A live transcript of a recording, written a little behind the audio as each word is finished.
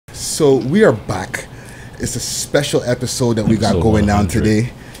So we are back. It's a special episode that we got going down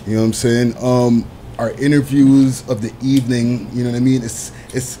today. You know what I'm saying? Our interviews of the evening. You know what I mean?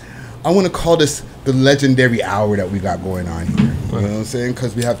 It's. I want to call this the legendary hour that we got going on here. You know what I'm saying?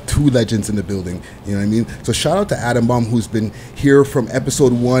 Because we have two legends in the building. You know what I mean? So shout out to Adam Baum, who's been here from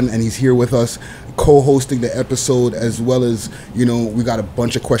episode 1, and he's here with us, co-hosting the episode, as well as, you know, we got a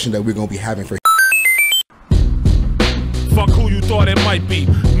bunch of questions that we're going to be having for. Fuck who you thought it might be.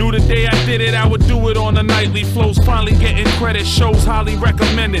 Knew the day I did it, I would do it on a nightly. Flows finally getting credit, shows highly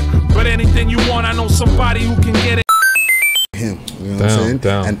recommended. But anything you want, I know somebody who can get it. Him, you know what I'm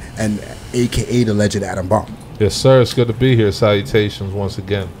saying? And AKA the legend Adam Baum. Yes, sir. It's good to be here. Salutations once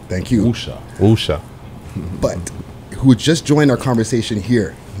again. Thank you. Usha. But who just joined our conversation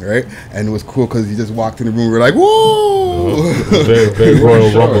here, right? And it was cool because he just walked in the room. We're like, whoa! Very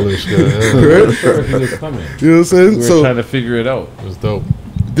Royal Rumble-ish. You know what I'm saying? We were trying to figure it out. It was dope.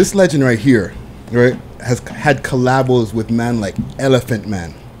 This legend right here, right, has had collabos with man like Elephant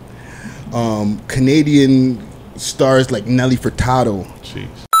Man, Canadian stars like Nelly Furtado. Jeez.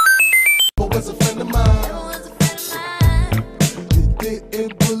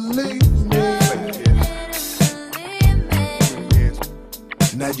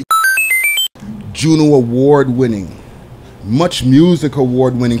 Juno Award winning, Much Music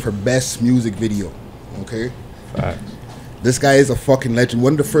Award winning for best music video. Okay, Facts. This guy is a fucking legend.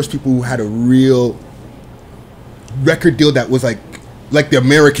 One of the first people who had a real record deal that was like the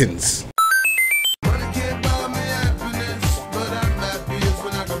Americans.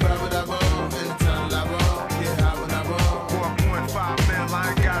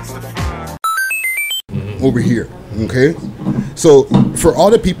 Over here, okay? So for all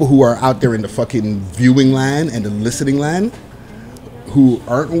the people who are out there in the fucking viewing land and the listening land who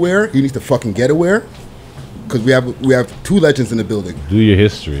aren't aware, you need to fucking get aware, because we have two legends in the building. Do your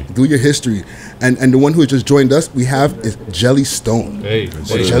history. Do your history. And the one who just joined us, we have is Jellestone. Hey,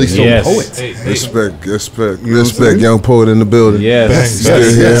 Jellestone poet. Respect, young poet in the building. Yes.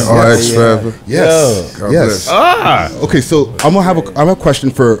 RX forever. Yes. God Yes. bless. Okay, so I have a question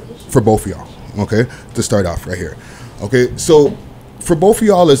for both of y'all. Okay, to start off right here. Okay, so for both of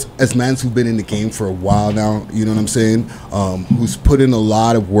y'all as mans who've been in the game for a while now, you know what I'm saying, who's put in a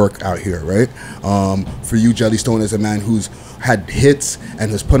lot of work out here, right? For you, Jellestone, as a man who's had hits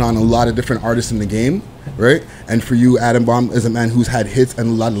and has put on a lot of different artists in the game, right? And for you, Adam Baum, as a man who's had hits and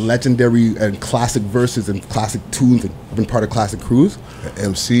a lot of legendary and classic verses and classic tunes and been part of classic crews.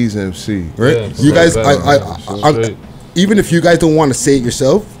 MC's MC. Right? Yeah, you guys, I'm even if you guys don't want to say it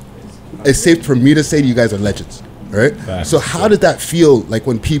yourself, it's safe for me to say you guys are legends, right? Facts. So how did that feel like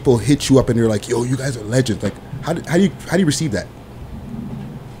when people hit you up and they're like, "Yo, you guys are legends"? Like, how do you receive that?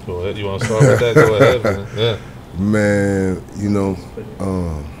 Go ahead. You want to start with that? Go ahead, man. Yeah. Man, you know,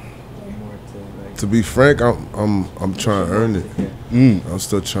 to be frank, I'm trying to earn it. I'm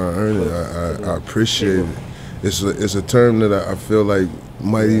still trying to earn it. I appreciate it. It's a term that I feel like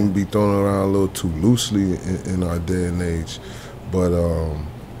might even be thrown around a little too loosely in our day and age, but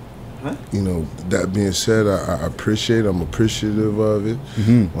you know, that being said, I appreciate it. I'm appreciative of it.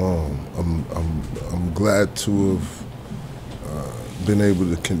 I'm glad to have been able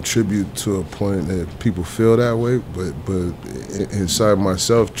to contribute to a point that people feel that way. But inside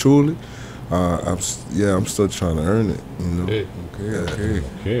myself, truly, I'm still trying to earn it. You know.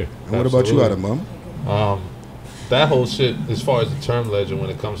 Okay. And what about you, Adam Baum? That whole shit, as far as the term legend when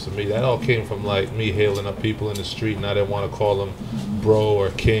it comes to me, that all came from like me hailing up people in the street, and I didn't want to call them bro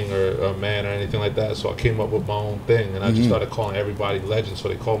or king or man or anything like that, so I came up with my own thing, and I just started calling everybody legend, so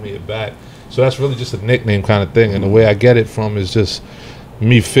they called me it back. So that's really just a nickname kind of thing, and the way I get it from is just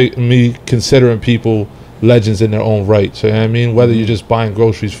me considering people legends in their own right. So you know what I mean, whether you're just buying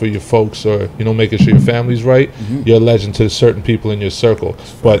groceries for your folks or, you know, making sure your family's right, you're a legend to certain people in your circle.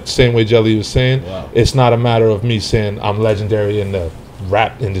 But same way Jelly was saying, it's not a matter of me saying I'm legendary in the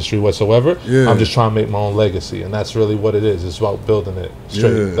rap industry whatsoever. I'm just trying to make my own legacy, and that's really what it is. It's about building it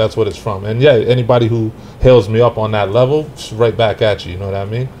straight. That's what it's from. And yeah, anybody who hails me up on that level, it's right back at you. You know what I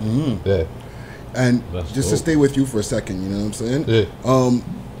mean? Yeah. And that's just dope. To stay with you for a second, you know what I'm saying? Yeah.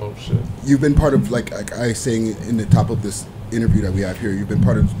 Oh shit. You've been part of, like I was saying in the top of this interview that we have here, you've been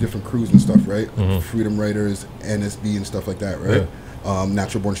part of different crews and stuff, right? Freedom Writers, NSB and stuff like that, right?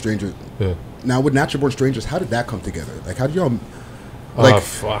 Natural Born Strangers. Now with Natural Born Strangers, how did that come together? Like how did y'all Like,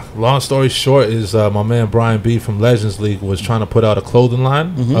 long story short is my man Brian B from Legends League was trying to put out a clothing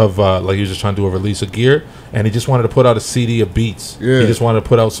line of like he was just trying to do a release of gear, and he just wanted to put out a CD of beats. Yeah. He just wanted to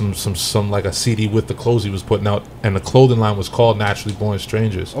put out some like a CD with the clothes he was putting out, and the clothing line was called Naturally Born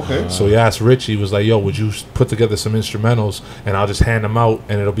Strangers. Okay. So he asked Richie, was like, "Yo, would you put together some instrumentals, and I'll just hand them out,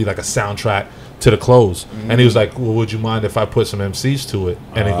 and it'll be like a soundtrack to the clothes." And he was like, "Well, would you mind if I put some MCs to it?"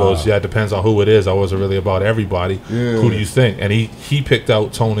 And he goes, "Yeah, it depends on who it is. I wasn't really about everybody. Who do you think?" And he picked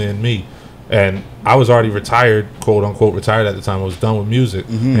out Tony and me, and I was already retired, quote unquote retired at the time. I was done with music,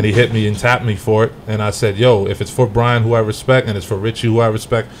 and he hit me and tapped me for it. And I said, "Yo, if it's for Brian, who I respect, and it's for Richie, who I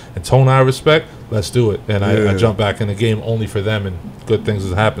respect, and Tony, I respect, let's do it." And I jumped back in the game only for them, and good things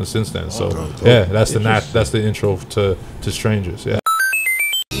have happened since then. So yeah, that's the intro to Strangers. Yeah.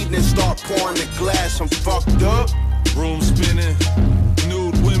 Evening start pouring the glass, I'm fucked up. Room spinning,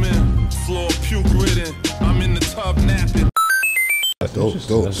 nude women, floor puke ridden. I'm in the tub napping.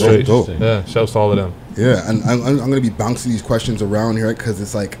 dope. Yeah, shouts to all of them. Yeah, and I'm going to be bouncing these questions around here because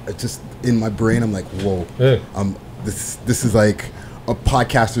it's like, it's just in my brain, I'm like, whoa. Hey. This is like a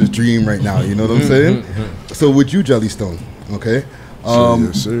podcaster's dream right now, you know what I'm saying? So with you, Jellestone, okay?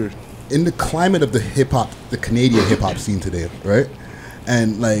 Yes, sir. In the climate of the hip-hop, the Canadian hip-hop scene today, right?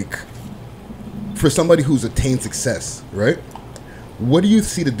 And like, for somebody who's attained success, right? What do you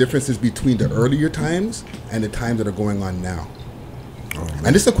see the differences between the earlier times and the times that are going on now?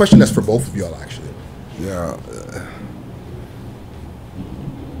 And this is a question that's for both of y'all, actually. Yeah.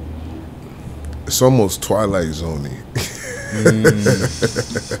 It's almost Twilight Zone-y.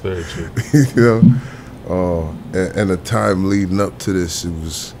 Very true. You know? And the time leading up to this, it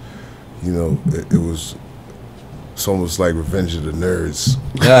was, you know, it was... It's almost like Revenge of the Nerds.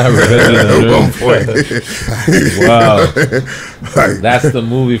 Yeah, Revenge of the Nerds. Wow. Like, that's the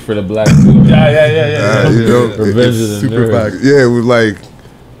movie for the black people. Yeah. You know, Revenge of the super Nerds. fact. yeah, it was like,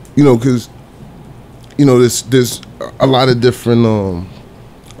 you know, because, you know, there's a lot of different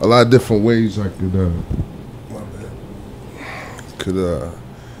ways I could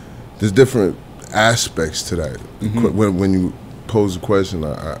there's different aspects to that. When you pose a question,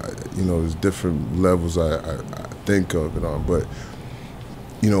 I you know, there's different levels I think of it on, but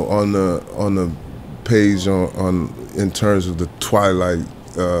you know, on the page on in terms of the Twilight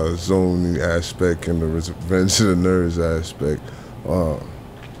Zone aspect and the Revenge of the Nerds aspect,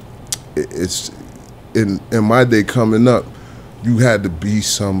 it's in my day coming up, you had to be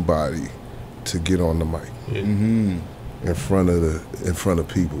somebody to get on the mic in front of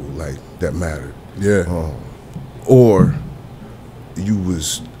people like that mattered. Yeah. Or you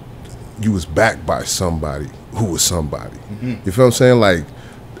was backed by somebody who was somebody. You feel what I'm saying? Like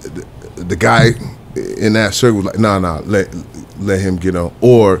the guy in that circle was like, nah, let him get on.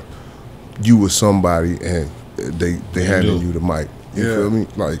 Or you was somebody and they handed you the mic. You feel me?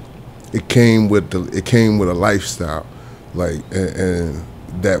 Like it came with a lifestyle, like and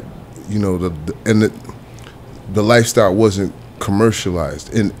that, you know, the lifestyle wasn't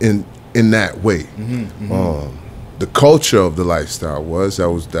commercialized in that way. The culture of the lifestyle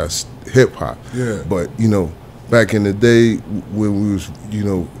that's hip hop. Yeah. But you know, back in the day when we was, you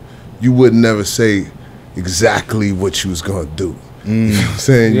know, you would never say exactly what you was gonna do. You know what I'm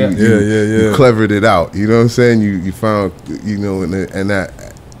saying? You clevered it out. You know what I'm saying? You found, you know, and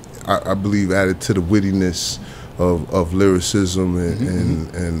that I believe added to the wittiness of lyricism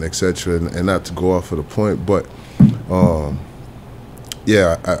and etc. And not to go off of the point, but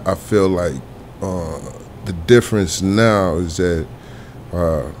yeah, I feel like the difference now is that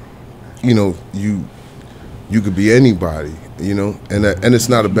you know, you could be anybody, you know, and it's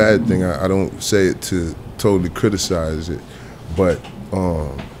not a bad thing. I don't say it to totally criticize it, but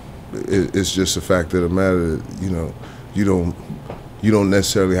it's just a fact of the matter that, you know, you don't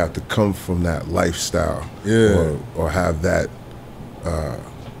necessarily have to come from that lifestyle, or have that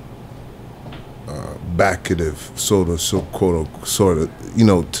backative sort of, you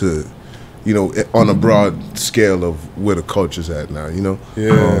know, to, you know, on a broad scale of where the culture's at now, you know,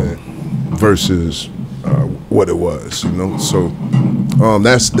 versus what it was, you know. So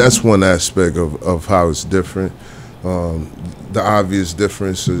that's one aspect of how it's different. The obvious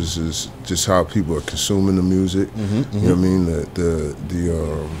difference is just how people are consuming the music. You know what I mean?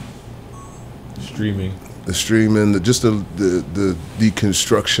 The streaming, just the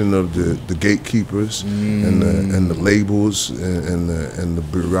deconstruction of the gatekeepers and the labels and the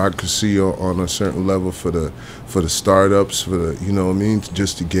bureaucracy on a certain level for the startups, for the, you know what I mean,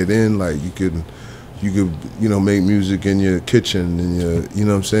 just to get in. Like you could, you know, make music in your kitchen and your, you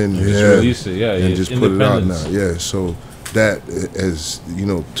know what I'm saying, just release it, and just put it out now. So that has, you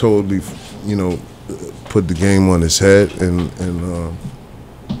know, totally, you know, put the game on its head, and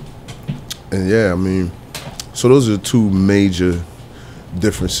yeah, I mean, so those are the two major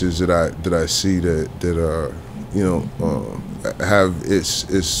differences that I see that you know, have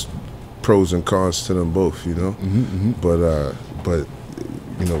its pros and cons to them both, you know. But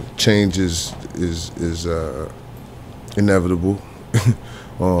you know, change is inevitable.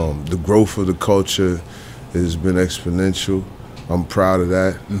 The growth of the culture has been exponential. I'm proud of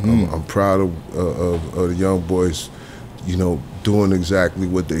that. I'm proud of the young boys, you know, doing exactly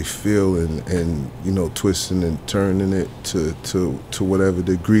what they feel and you know, twisting and turning it to whatever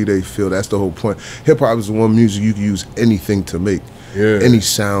degree they feel. That's the whole point. Hip hop is the one music you can use anything to make, any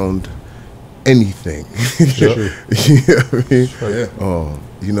sound, anything. You know what I mean?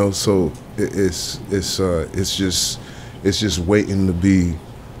 You know, so it's just waiting to be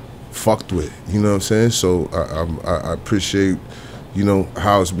fucked with. You know what I'm saying? So I appreciate, you know,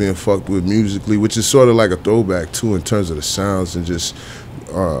 how it's being fucked with musically, which is sort of like a throwback too in terms of the sounds and just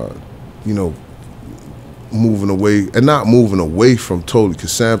you know, moving away and not moving away from totally,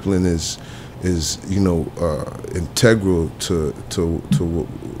 because sampling is you know, integral to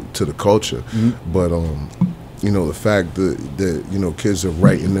the culture. But you know, the fact that you know, kids are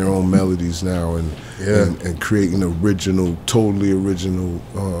writing their own melodies now and creating original, totally original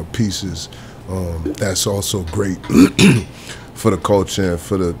pieces, that's also great for the culture and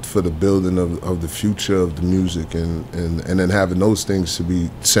for the building of the future of the music, and then having those things to be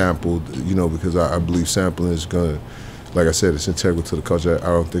sampled, you know, because I believe sampling is gonna, like I said, it's integral to the culture. I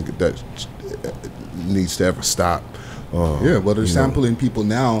don't think that needs to ever stop. Yeah, well, they're sampling people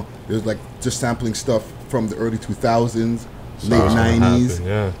now. There's like just sampling stuff from the early 2000s, late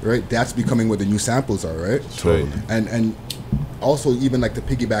 90s, right? That's becoming where the new samples are, right? Totally. And also, even like to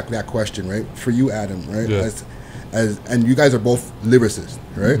piggyback that question, right? For you, Adam, right? And you guys are both lyricists,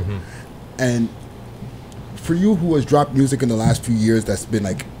 right? And for you, who has dropped music in the last few years, that's been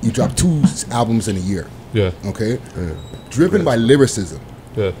like, you dropped 2 albums in a year. Okay? Driven by lyricism.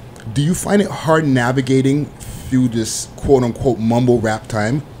 Do you find it hard navigating through this quote unquote mumble rap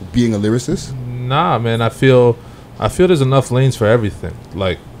time, being a lyricist? Nah, man, I feel there's enough lanes for everything.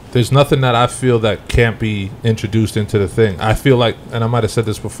 Like, there's nothing that I feel that can't be introduced into the thing. I feel like, and I might have said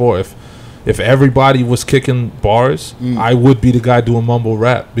this before, if everybody was kicking bars, I would be the guy doing mumble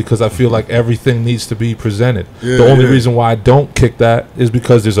rap, because I feel like everything needs to be presented. The only reason why I don't kick that is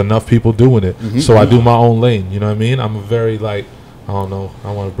because there's enough people doing it. So I do my own lane, you know what I mean? I'm a very, like, I don't know,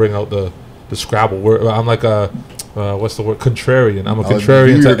 I want to bring out the Scrabble word. I'm like a what's the word? Contrarian. I'm a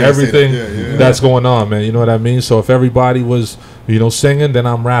contrarian to everything that's going on, man. You know what I mean? So if everybody was, you know, singing, then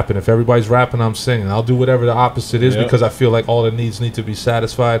I'm rapping. If everybody's rapping, I'm singing. I'll do whatever the opposite is, because I feel like all the needs need to be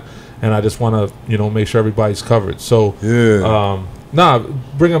satisfied, and I just want to, you know, make sure everybody's covered. So nah,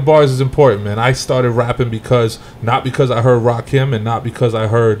 bringing bars is important, man. I started rapping not because I heard Rakim, and not because I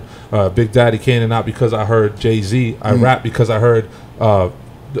heard Big Daddy Kane, and not because I heard Jay-Z. I rap because I heard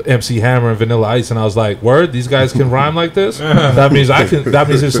MC Hammer and Vanilla Ice, and I was like, word, these guys can rhyme like this? That means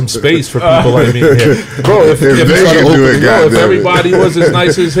there's some space for people like me here. Bro, if everybody was as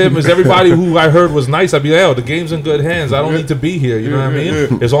nice as him, as everybody who I heard was nice, I'd be like, oh, the game's in good hands. I don't need to be here, you know what I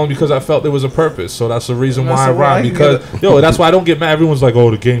mean? It's only because I felt there was a purpose. So that's the reason why I rhyme, because, that's why I don't get mad. Everyone's like,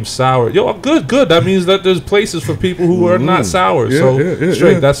 oh, the game's sour. Yo, good. That means that there's places for people who are not sour.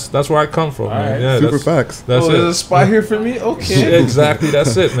 Straight, that's where I come from, man. Yeah, super facts. That's it. There's a spot here for me? Okay. Exactly,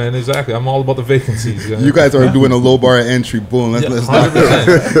 that's it, man. Exactly. I'm all about the vacancies. You guys are doing a low bar entry. Boom. Let's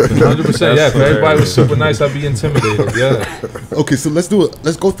 100%. Yeah, if everybody was super nice, I'd be intimidated. Yeah. Okay, so let's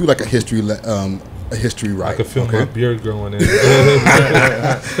go through like a history ride. I could feel my beard growing in.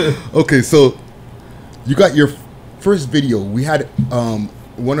 Okay, so you got your first video. We had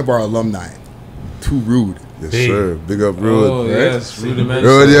one of our alumni, Too Rude. Yes, sir. Big up, Rude. Oh, yes. Rudimentary.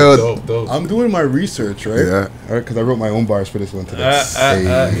 Rude, yo. Dope. I'm doing my research, right? Yeah. All right, because I wrote my own bars for this one today.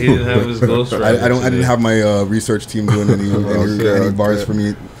 He didn't have his ghostwriter. I didn't have my research team doing any bars for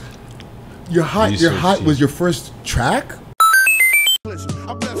me. Your Hot was your first track?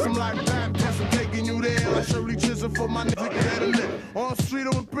 I bless him like Baptist, I'm taking you there. I surely chisel for my nigga that live on street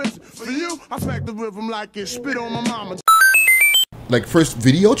or in prison. For you, I smack the rhythm like it spit on my mama. Like first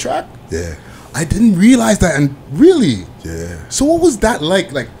video track? Yeah. I didn't realize that, and really? Yeah. So what was that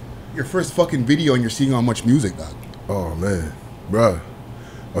like your first fucking video and you're seeing how much music, dog? Oh, man. Bruh.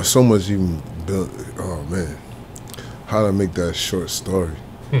 Or so much even built. Oh, man. How to make that short story.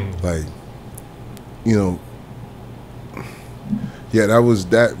 Like, you know, yeah, that was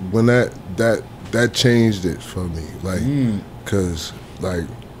that, when that changed it for me. Like, cause like,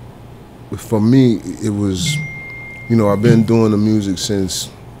 for me, it was, you know, I've been doing the music since,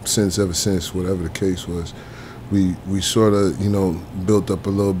 whatever the case was. we sort of, you know, built up a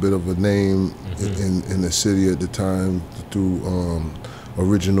little bit of a name in the city at the time through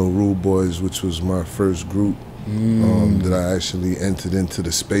Original Rule Boys, which was my first group that I actually entered into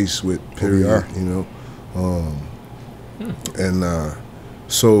the space with, period, you know. And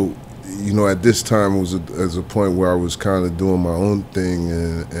so, you know, at this time it was a point where I was kind of doing my own thing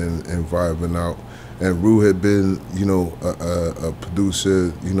and vibing out. And Rue had been, you know, a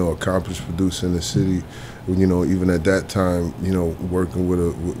producer, you know, accomplished producer in the city. You know, even at that time, you know, working with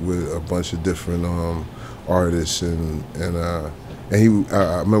a bunch of different artists, and he.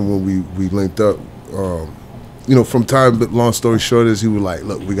 I remember when we linked up. You know, from time, but long story short is he was like,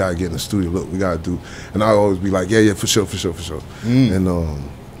 look, we gotta get in the studio. Look, we gotta do. And I always be like, yeah, for sure. And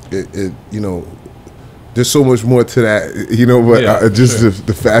it you know, there's so much more to that, you know. But just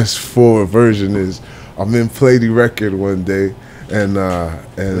the fast forward version is, I'm in Play the Record one day, and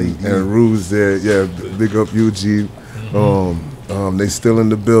Rue's there. Yeah, big up Eugene. They still in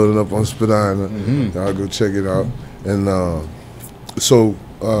the building up on Spadina. I'll go check it out. And so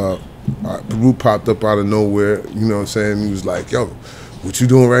Rue popped up out of nowhere. You know what I'm saying? He was like, "Yo, what you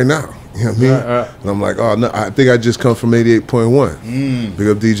doing right now?" You know what I mean? And I'm like, "Oh no, I think I just come from 88.1. Big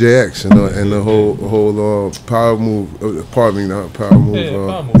up DJ X and the whole Power Move. Pardon me, not Power Move.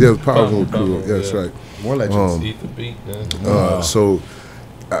 Yeah, Power Move crew. Yeah, that's right. More legends. Eat the beat. So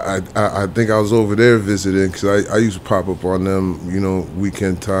I think I was over there visiting because I used to pop up on them. You know,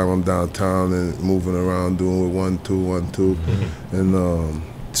 weekend time. I'm downtown and moving around doing with 1 2 1 2, and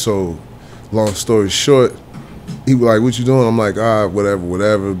so long story short. He was like, "What you doing?" I'm like,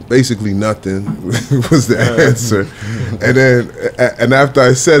 whatever. Basically, nothing was the answer. And then, after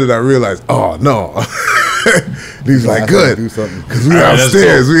I said it, I realized, oh no. He's like, "Good, because we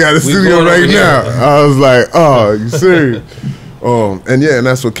upstairs. We got a studio right now." I was like, "Oh, you serious?" And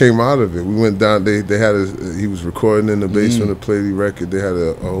that's what came out of it. We went down. They had he was recording in the basement of Play the Record. They had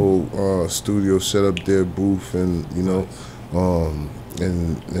a whole studio set up there, booth, and you know.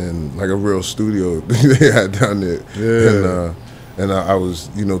 And like a real studio they had down there. Yeah. And I was,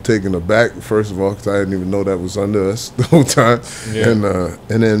 you know, taken aback, first of all, because I didn't even know that was under us the whole time. Yeah.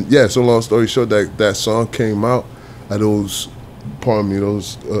 And then, so long story short, that song came out at those,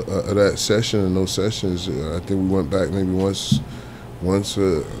 that session and those sessions. I think we went back maybe once,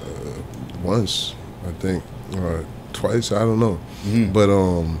 I think, or twice, I don't know. But,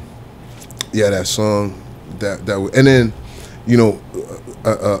 that song, and then, you know,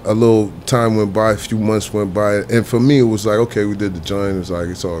 a little time went by, a few months went by, and for me it was like, okay, we did the joint. It was like,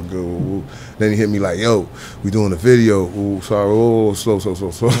 it's all good. Woo. Then he hit me like, yo, we doing a video. Ooh, sorry, slow. So, you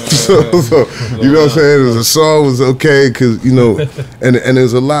know what I'm saying? The song was okay, cause you know, and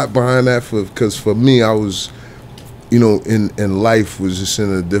there's a lot behind that because for me, I was, you know, in life was just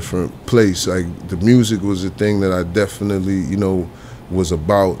in a different place. Like the music was a thing that I definitely, you know, was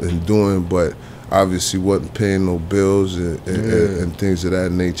about and doing, but obviously wasn't paying no bills and things of that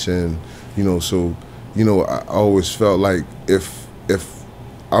nature, and you know, so you know, I always felt like if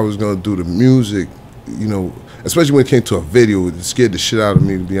I was gonna do the music, you know, especially when it came to a video, it scared the shit out of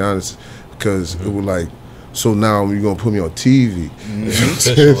me, to be honest, because it was like, so now you're gonna put me on TV.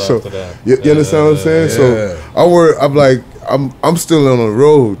 So you understand what I'm saying? So I'm still on the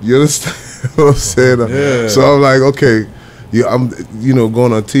road. You understand what I'm saying? So I'm like, okay. Yeah, I'm, you know,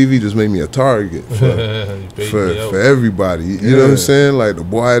 going on TV just made me a target for everybody. You know what I'm saying? Like the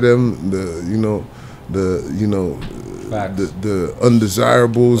boy them, the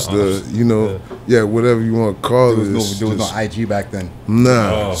undesirables, whatever you want to call it. There was no IG back then.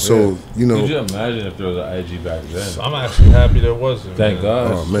 Nah. So you know. Could you imagine if there was an IG back then? I'm actually happy there wasn't. Thank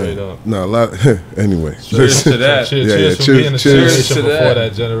God. Oh man. No, a lot. Anyway. Cheers to that. Cheers for being a generation before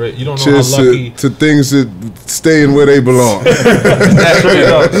that generation. You don't know cheers how lucky. To things that staying where they belong. Straight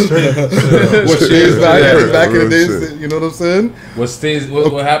up. What stays back in the days, you know what I'm saying?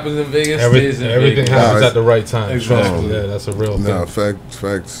 What happens in Vegas stays in Vegas. Everything happens at the right time. Exactly. Yeah, that's a real thing. Nah,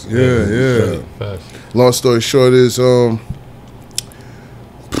 facts. Yeah. Facts. Long story short is we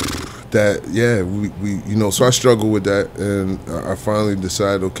you know, so I struggled with that, and I finally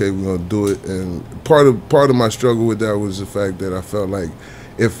decided, okay, we're gonna do it. And part of my struggle with that was the fact that I felt like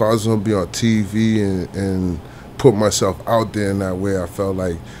if I was gonna be on TV and put myself out there in that way, I felt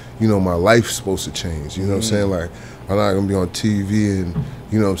like, you know, my life's supposed to change. You know what I'm saying? Like, I'm not gonna be on TV and,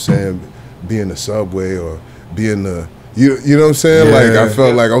 you know what I'm saying, be in the subway or be in the, you know what I'm saying? Like, I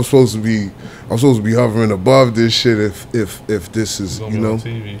felt like I'm supposed to be hovering above this shit if this is, you know,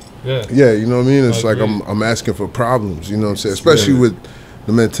 TV. you know what I mean? It's like I'm asking for problems, you know what I'm saying? Especially with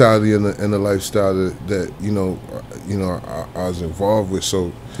the mentality and the lifestyle that I was involved with.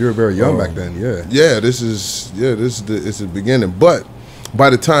 So you were very young back then, yeah. This is the beginning. But by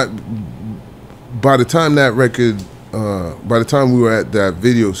the time that record, by the time we were at that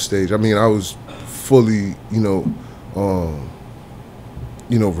video stage, I mean, I was fully,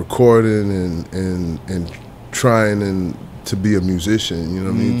 recording and trying to be a musician. You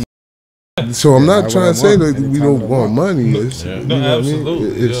know what I mean? So I'm not trying to say that we don't want money.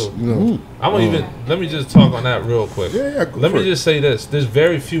 Absolutely. Let me just talk on that real quick. Let me just say this: there's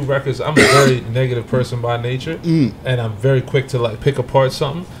very few records. I'm a very negative person by nature, and I'm very quick to like pick apart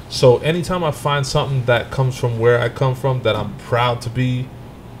something. So anytime I find something that comes from where I come from that I'm proud to be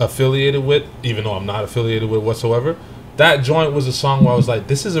affiliated with, even though I'm not affiliated with whatsoever, that joint was a song where I was like,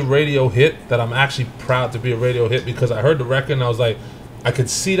 this is a radio hit that I'm actually proud to be a radio hit, because I heard the record and I was like, I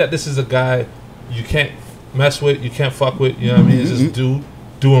could see that this is a guy you can't mess with, you can't fuck with, you know what I mean? It's this dude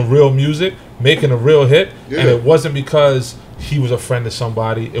doing real music, making a real hit, and it wasn't because he was a friend of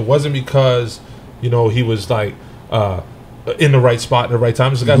somebody. It wasn't because, he was like in the right spot at the right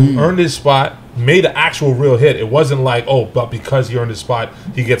time. It's a guy who earned his spot, made an actual real hit. It wasn't like, oh, but because he earned his spot,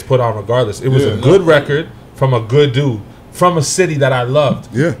 he gets put on regardless. It was a good record from a good dude, from a city that I loved.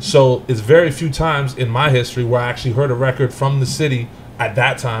 So it's very few times in my history where I actually heard a record from the city at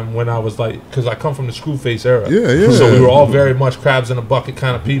that time, when I was like, because I come from the Screwface era. So we were all very much crabs in a bucket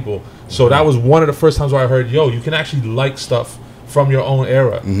kind of people. So that was one of the first times where I heard, yo, you can actually like stuff from your own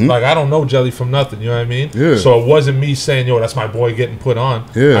era. Like, I don't know Jelly from nothing, you know what I mean? So it wasn't me saying, yo, that's my boy getting put on.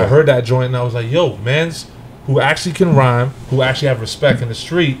 I heard that joint and I was like, yo, mans who actually can rhyme, who actually have respect in the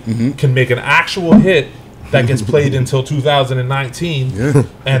street, can make an actual hit that gets played until 2019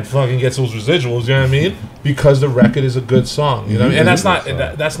 and fucking gets those residuals, you know what I mean? Because the record is a good song, you know what I mean?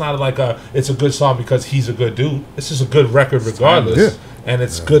 And that's not like it's a good song because he's a good dude. It's just a good record regardless. And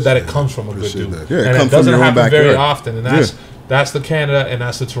it's good that it comes from a good dude. And it doesn't happen very often. And that's the Canada and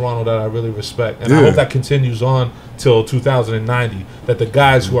that's the Toronto that I really respect. And I hope that continues on till 2090, that the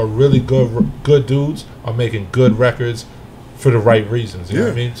guys who are really good dudes are making good records for the right reasons, you know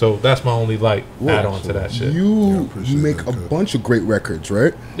what I mean? So that's my only add on to that shit. You make a bunch of great records,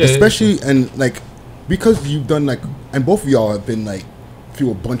 right? Especially and because you've done and both of y'all have been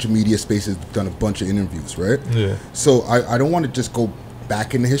through a bunch of media spaces, done a bunch of interviews, right? So I don't want to just go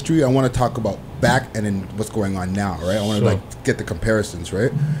back in the history. I want to talk about back and then what's going on now, right? I want to get the comparisons,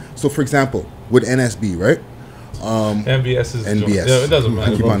 right? So for example, with NSB, right? NBS is NBS. Yeah, it doesn't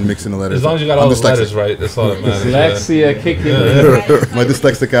matter. I keep on mixing the letters. As long as you got all the letters right, that's all that matters. Dyslexia kicking. My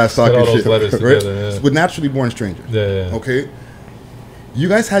dyslexic ass talking all those shit. letters Right? together, With Naturally Born Strangers. Okay. You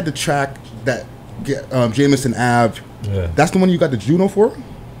guys had the track that Jameson Ave. That's the one you got the Juno for?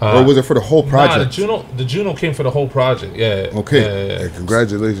 Or was it for the whole project? Nah, the Juno came for the whole project. Okay. Hey,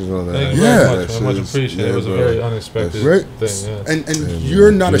 congratulations on that. Thank you very much. I much appreciate it. It was a very unexpected thing. And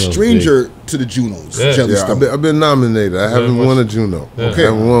you're not a stranger to the Junos. Jellestone. I've been nominated. I haven't won a Juno. Okay.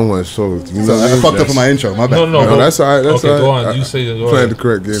 I haven't won one, so I fucked up in my intro. My bad. No, that's all right. That's all right. Go on. You say it. Playing the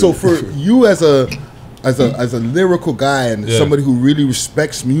correct game. So for you as a lyrical guy and somebody who really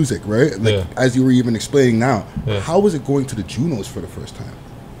respects music, right? As you were even explaining now, how was it going to the Junos for the first time?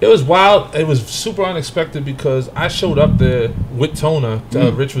 It was wild. It was super unexpected because I showed up there with Tona.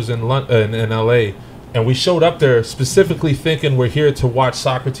 Rich was in LA, and we showed up there specifically thinking we're here to watch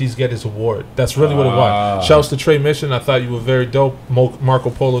Socrates get his award. That's really what it was. Shouts to Trey Mission. I thought you were very dope.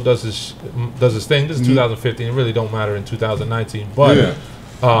 Marco Polo does his thing. This is 2015. It really don't matter in 2019. But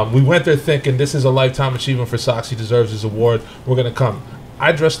we went there thinking this is a lifetime achievement for Sox. He deserves his award. We're gonna come.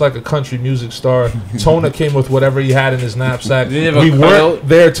 I dressed like a country music star. Tona came with whatever he had in his knapsack. We weren't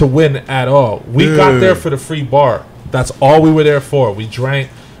there to win at all. We got there for the free bar. That's all we were there for. We drank,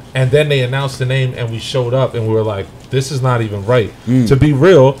 and then they announced the name, and we showed up, and we were like, this is not even right. To be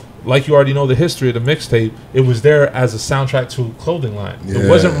real, like you already know the history of the mixtape, it was there as a soundtrack to a clothing line. It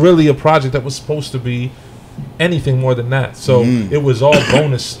wasn't really a project that was supposed to be anything more than that. So it was all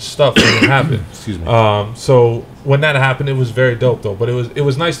bonus stuff when it happened. Excuse me. So when that happened, it was very dope though. But it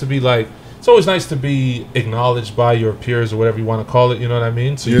was nice to be it's always nice to be acknowledged by your peers or whatever you want to call it, you know what I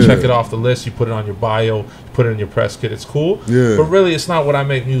mean? So you check it off the list, you put it on your bio, you put it in your press kit, it's cool. But really it's not what I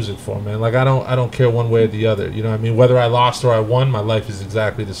make music for, man. I don't care one way or the other, you know what I mean? Whether I lost or I won, my life is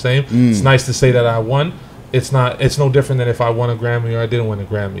exactly the same. It's nice to say that I won. It's no different than if I won a Grammy or I didn't win a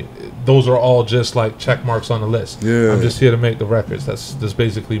Grammy. Those are all just check marks on the list. I'm just here to make the records. That's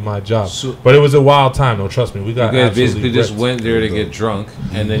basically my job. But it was a wild time, though. Trust me, we got. You guys basically just went there to get drunk,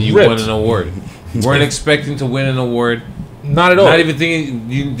 and then you won an award. Weren't expecting to win an award. Not at all. Not even thinking.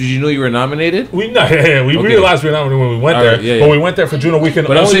 Did you know you were nominated? We realized we were nominated when we went there, but we went there for Juno weekend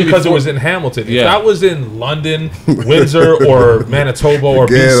only because it was in Hamilton. If that was in London, Windsor, or Manitoba or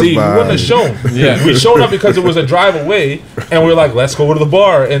BC, we wouldn't have shown. We showed up because it was a drive away, and we were like, let's go to the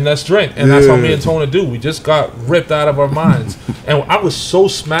bar and let's drink, and that's how me and Tona do. We just got ripped out of our minds, and I was so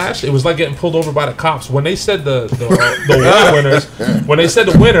smashed. It was like getting pulled over by the cops when they said the winners. When they said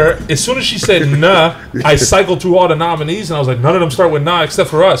the winner, as soon as she said nah, I cycled through all the nominees. And I was like, none of them start with nah except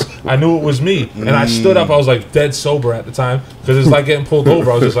for us. I knew it was me. And I stood up. I was like dead sober at the time because it's like getting pulled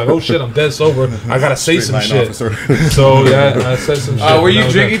over. I was just like, oh shit, I'm dead sober. I got to say some shit. Officer. So yeah, I said some shit. Were you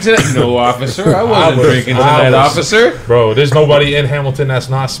drinking tonight? No, officer. I wasn't drinking tonight, officer. Bro, there's nobody in Hamilton that's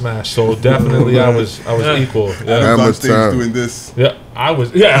not smashed. So definitely I was equal. How much time doing this? Yeah. I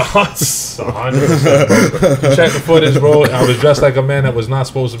was 100%, bro. Check the footage, bro. I was dressed like a man that was not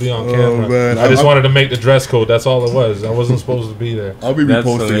supposed to be on camera. Man. I just wanted to make the dress code. That's all it was. I wasn't supposed to be there. I'll be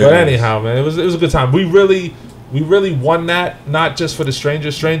reposting. But anyhow, man, it was a good time. We really won that, not just for the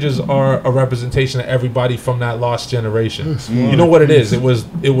strangers. Strangers are a representation of everybody from that lost generation. You know what it is? It was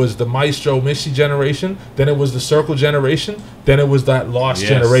the Maestro Missy generation, then it was the Circle generation, then it was that lost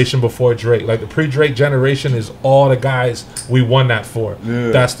generation before Drake. Like the pre-Drake generation is all the guys we won that for.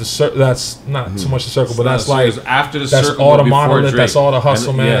 That's not so much the Circle, but that's like after the that's Circle, all the Monolith, that's all the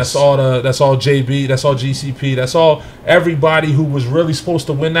Hustle, man. That's all JB, that's all GCP, that's all everybody who was really supposed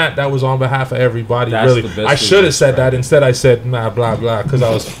to win that. That was on behalf of everybody. That's really, I should have said that. Instead, I said nah, blah blah, because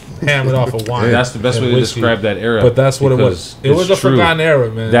I was hammered off of wine. That's the best way to describe that era. But that's what it was. It was a forgotten era,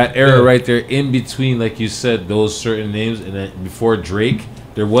 man. That era right there, in between, like you said, those certain names, and then before Drake,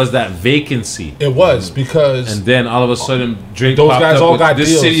 there was that vacancy. It was because, and then all of a sudden, Drake. Those guys all got this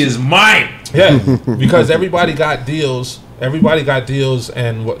deals. City is mine. Yeah, because everybody got deals. Everybody got deals,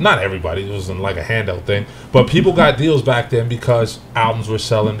 and not everybody. It wasn't like a handout thing, but people got deals back then because albums were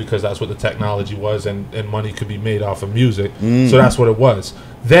selling, because that's what the technology was, and money could be made off of music. So that's what it was.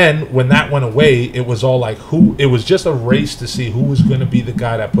 Then when that went away, it was all like it was just a race to see who was going to be the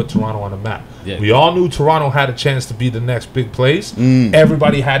guy that put Toronto on the map. We all knew Toronto had a chance to be the next big place.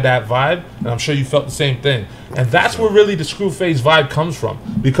 Everybody had that vibe, and I'm sure you felt the same thing. And that's where really the Screwface vibe comes from,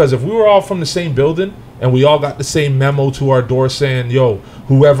 because if we were all from the same building and we all got the same memo to our door saying, yo,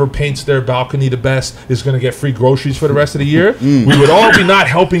 whoever paints their balcony the best is going to get free groceries for the rest of the year, we would all be not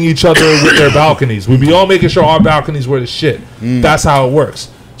helping each other with their balconies. We'd be all making sure our balconies were the shit. That's how it works.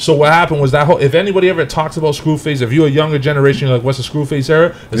 So what happened was that if anybody ever talks about Screwface, if you're a younger generation, you're like, what's the Screwface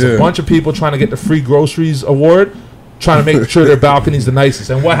era? There's a bunch of people trying to get the free groceries award, trying to make sure their balcony's the nicest.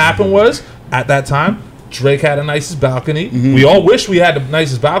 And what happened was, at that time, Drake had the nicest balcony. We all wish we had the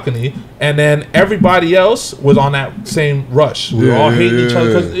nicest balcony, and then everybody else was on that same rush. We were all hating each other,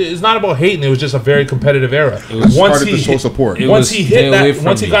 because it's not about hating. It was just a very competitive era. Once he hit support. Once he hit that,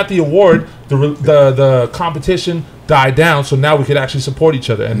 once he got the award, the competition died down. So now we could actually support each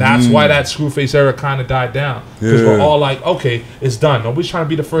other, and that's why that Screwface era kind of died down, because we're all like, okay, it's done. Nobody's trying to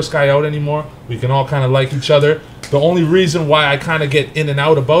be the first guy out anymore. We can all kind of like each other. The only reason why I kind of get in and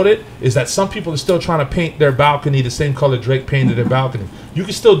out about it is that some people are still trying to paint their balcony the same color Drake painted their balcony. You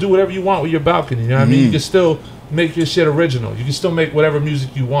can still do whatever you want with your balcony, you know what I mean? You can still make your shit original. You can still make whatever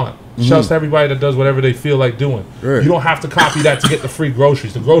music you want. Shouts to everybody that does whatever they feel like doing. You don't have to copy that to get the free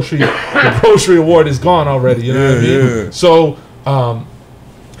groceries. The grocery award is gone already, you know what I mean? So,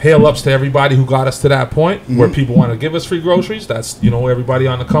 hail ups to everybody who got us to that point where people want to give us free groceries. That's, everybody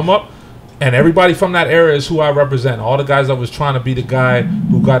on the come up. And everybody from that era is who I represent. All the guys that was trying to be the guy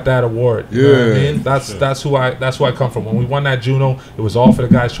who got that award. You know what I mean? That's who I come from. When we won that Juno, it was all for the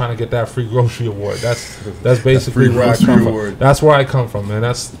guys trying to get that free grocery award. That's basically where I come from. That's where I come from, man.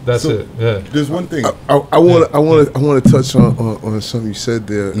 That's it. Yeah. There's one thing I want to touch on something you said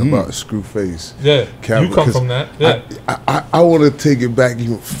there about Screwface. Yeah, you come from that. Yeah. I want to take it back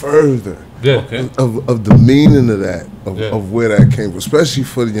even further. Yeah. Of the meaning of that, of where that came from, especially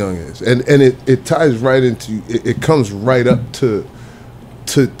for the youngins, and it ties right into it comes right up to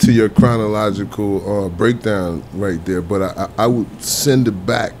your chronological breakdown right there. But I would send it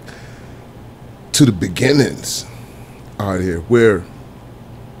back to the beginnings out here, where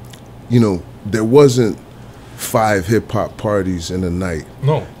there wasn't 5 hip-hop parties in a night.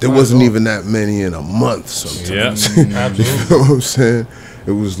 No, there wasn't even that many in a month sometimes. Yeah, absolutely. You know what I'm saying?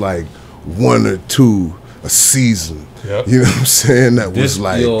 It was like 1 or 2 a season. Yep. You know what I'm saying? That was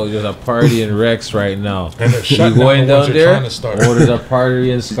like, there's a party in Rex right now. And they're shutting going down there, or there's a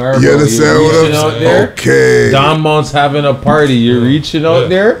party in Scarborough. You understand what I'm saying? There? Okay. Don Mont's having a party. You're reaching out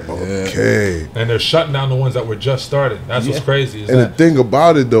there. Okay. And they're shutting down the ones that were just started. That's what's crazy. The thing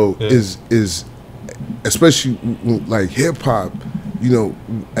about it though is especially like hip hop, you know,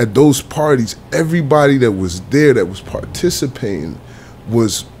 at those parties, everybody that was there that was participating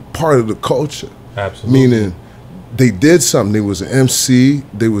was part of the culture. Absolutely. Meaning they did something. They was an MC,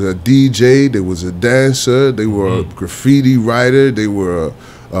 they was a DJ, they was a dancer, they were a graffiti writer, they were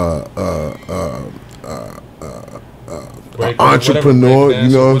an entrepreneur, you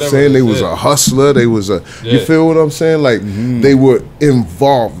know what I'm saying? They was a hustler, they was a, you feel what I'm saying? Like they were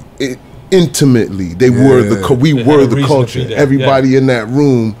involved intimately. They were the, we were the culture. Everybody in that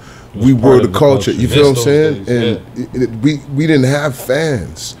room, we were the culture. You feel what I'm saying? And we didn't have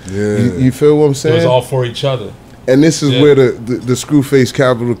fans. You feel what I'm saying? It was all for each other. And this is where the Screwface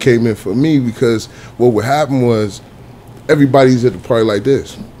Capital came in for me, because what would happen was everybody's at the party like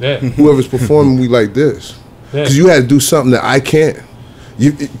this. Whoever's performing, we like this. Because you had to do something that I can't.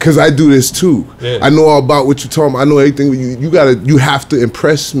 Because I do this too. I know all about what you're talking about. I know everything. You have to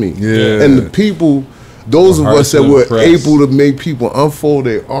impress me. And the people, those of us that were able to make people unfold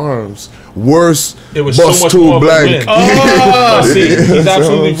their arms, worse, it was bust so much too more blank. See, he's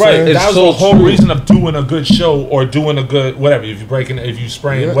absolutely right. It's That was so the whole true. reason of doing a good show or doing a good whatever. If you're breaking, if you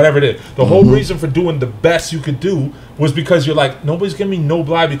spraying, whatever it is, the whole reason for doing the best you could do was because you're like, nobody's giving me no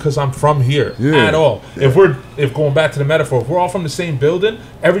blind because I'm from here at all. If going back to the metaphor, if we're all from the same building,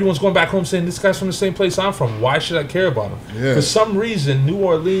 everyone's going back home saying this guy's from the same place I'm from. Why should I care about him? For some reason, New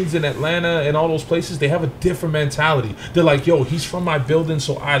Orleans and Atlanta and all those places, they have a different mentality. They're like, yo, he's from my building,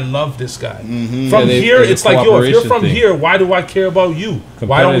 so I love this guy. From here, it's like, yo, if you're from here, why do I care about you?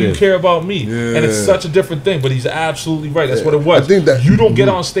 Why don't you care about me? And it's such a different thing. But he's absolutely right. That's what it was. I think that you don't get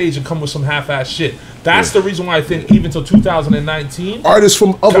on stage and come with some half-ass shit. That's the reason why I think even till 2019, artists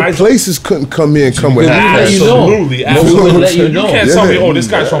from other places couldn't come in and come with absolutely. We would let you know. You can't tell me, oh, this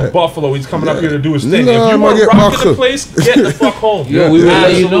guy's from Buffalo. He's coming up here to do his thing. No, if you weren't rocking Parker. the place, get the fuck home. We would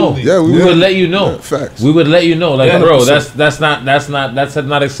let you know. We would let you know. Facts. We would let you know. Like, bro, that's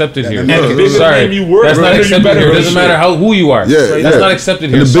not accepted here. And the bigger name you were, that's not accepted here. It doesn't matter who you are. That's not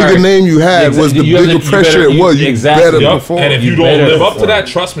accepted here. And the bigger name you had was the bigger pressure it was. You better perform. And if you don't live up to that,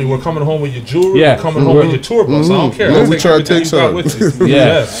 trust me, we're coming home with your jewelry. We're coming home with your tour bus. I don't care. We try to take some.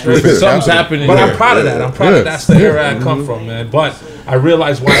 Something's happening. But I'm proud of that. I'm proud that that's the era I come from, man. But I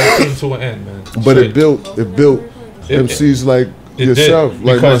realized why it came to an end, man. But it built MCs like yourself,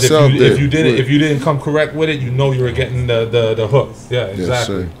 like myself. If you didn't come correct with it, you know you were getting the hook. Yeah,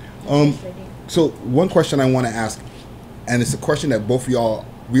 exactly. So one question I want to ask, and it's a question that both of y'all,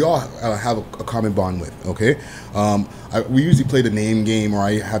 we all have a common bond with. Okay, we usually play the name game, or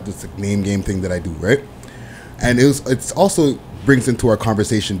I have this name game thing that I do, right? And it's also brings into our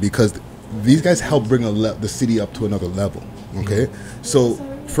conversation because these guys help bring the city up to another level. Okay, so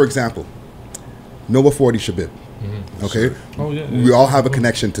for example, Nova 40 Shabib. Okay, we all have a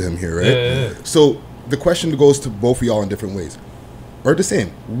connection to him here, right? So the question goes to both of y'all in different ways, or the same.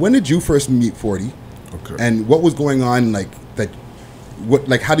 When did you first meet 40? Okay, and what was going on like that?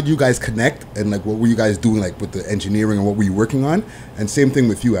 How did you guys connect, and like what were you guys doing like with the engineering, and what were you working on? And same thing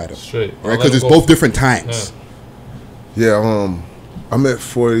with you, Adam. Straight, right? Because it's both different times. I met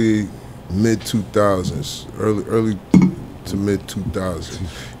 40 mid 2000s, early to mid 2000s.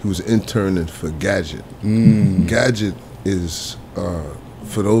 He was interning for Gadget. Gadget is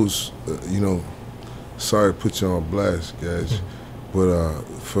for those sorry to put you on blast, guys, but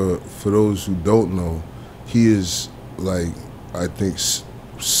for those who don't know, he is like, I think,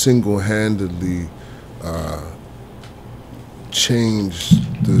 single-handedly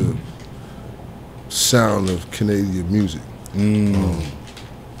changed the sound of Canadian music.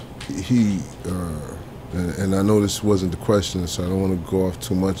 And I know this wasn't the question, so I don't want to go off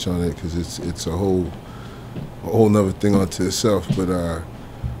too much on it because it's a whole nother thing unto itself. But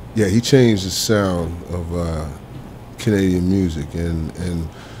he changed the sound of Canadian music, and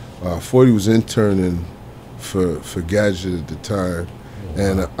 40 was interning for Gadget at the time,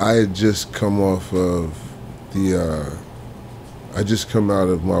 and I had just come off of I just come out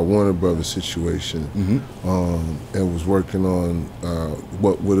of my Warner Brothers situation, and was working on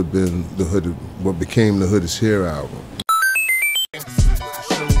what would have been what became the Hood Is Here album.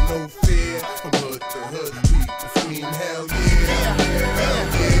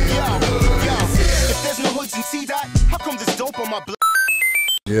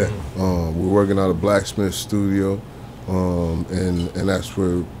 We're working out of Blacksmith Studio, and that's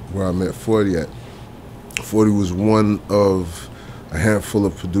where I met 40 at. 40 was one of a handful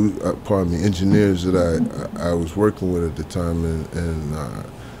of engineers that I was working with at the time, and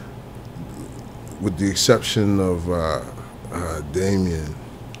with the exception of Damien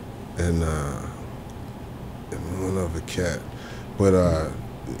and one other cat. But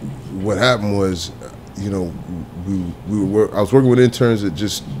what happened was you know, I was working with interns that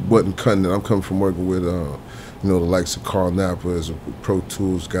just wasn't cutting it. I'm coming from working with, you know, the likes of Carl Napa as a Pro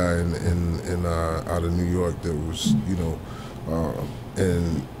Tools guy in out of New York that was, you know,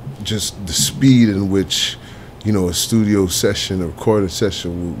 and just the speed in which, you know, a studio session, a recording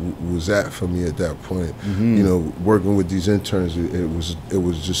session was at for me at that point. Mm-hmm. You know, working with these interns, it was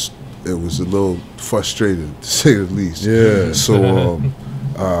a little frustrating to say the least. Yeah. So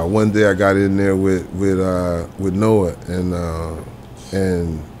one day I got in there with Noah,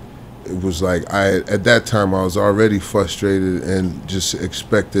 and it was like at that time I was already frustrated and just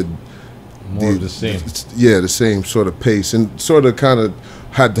expected More of the same. The same sort of pace, and sort of kind of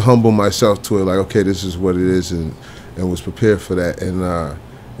had to humble myself to it, like, okay, this is what it is, and was prepared for that.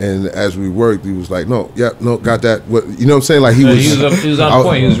 And as we worked, he was like, no, got that. What, you know what I'm saying? Like he was on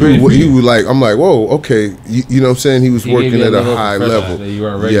point. He was ready for he you. was like, I'm like, whoa, okay. You know what I'm saying? He was working at a high level. That you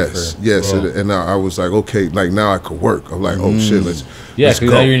weren't ready yes, for. yes. And I was like, okay, like now I could work. I'm like, oh shit, let's Yeah,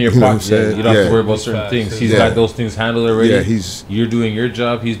 because now you're in your pocket. You don't have to worry about certain Facts. things. He's got those things handled already. Yeah, you're doing your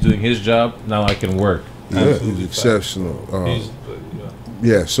job. He's doing his job. Now I can work. Yeah, he's exceptional.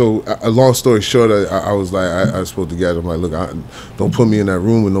 Yeah, so a long story short, I was like, I spoke to guys. I'm like, look, don't put me in that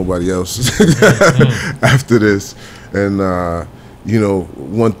room with nobody else after this. And you know,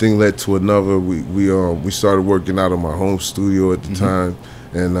 one thing led to another. We started working out of my home studio at the time,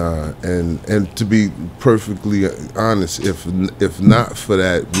 and to be perfectly honest, if not for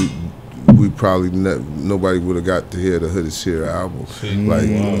that, we probably nobody would have got to hear the Hood Is Here album. Like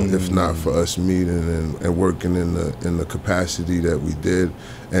if not for us meeting and working in the capacity that we did,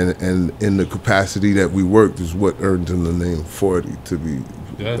 and in the capacity that we worked is what earned him the name 40, to be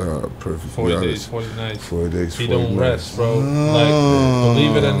perfectly 40 honest. days, 40 nights. 40 days, He 40 don't nights. rest, bro. Like,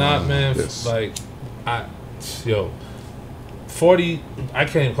 believe it or not, man. Yes. Like, 40. I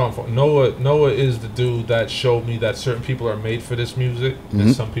can't even call him 40. Noah is the dude that showed me that certain people are made for this music,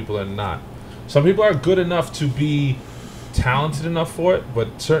 and some people are not. Some people are good enough to be talented enough for it,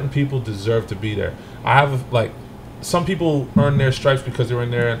 but certain people deserve to be there. I have like some people earn their stripes because they were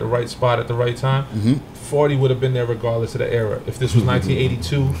in there at the right spot at the right time. 40 would have been there regardless of the era. If this was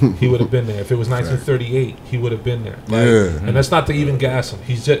 1982, he would have been there. If it was 1938, he would have been there. Like, and that's not to even gas him.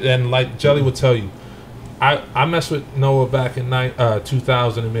 He's just, and like Jelly would tell you, I messed with Noah back in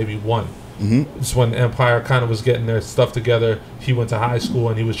 2000 and maybe one. It's when Empire kind of was getting their stuff together. He went to high school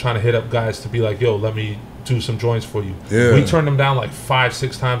and he was trying to hit up guys to be like, yo, let me do some joints for you. We turned him down like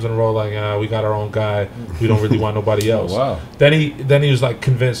 5-6 times in a row, like, we got our own guy, we don't really want nobody else. Wow. Then he was like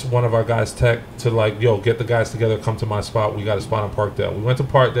convinced one of our guys, Tech, to like, yo, get the guys together, come to my spot, we got a spot in Parkdale. We went to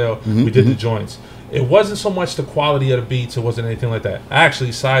Parkdale, we did the joints. It wasn't so much the quality of the beats, it wasn't anything like that.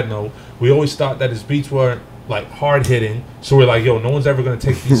 Actually, side note, we always thought that his beats weren't like hard hitting, so we're like, yo, no one's ever gonna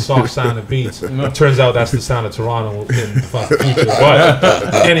take these soft sounding beats. Turns out that's the sound of Toronto in the fucking future.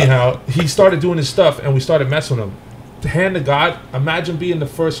 But anyhow, he started doing his stuff and we started messing with him. Hand to God, imagine being the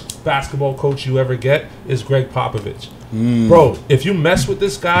first basketball coach you ever get is Greg Popovich. Bro, if you mess with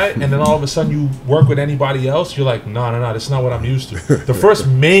this guy and then all of a sudden you work with anybody else, you're like, no, that's not what I'm used to. The first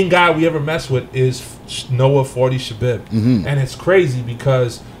main guy we ever mess with is Noah 40 Shabib. And it's crazy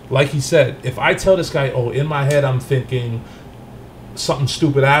because, like he said, if I tell this guy, oh, in my head I'm thinking something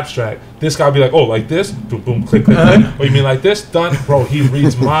stupid abstract, this guy will be like, oh, like this? Boom, boom, click, click, click. Oh, you mean like this? Done. Bro, he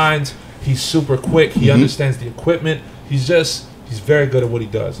reads minds. He's super quick. He understands the equipment. He's very good at what he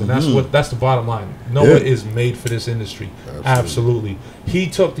does. And that's the bottom line. Noah is made for this industry. Absolutely. He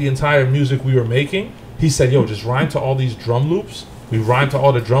took the entire music we were making. He said, yo, just rhyme to all these drum loops. We rhymed to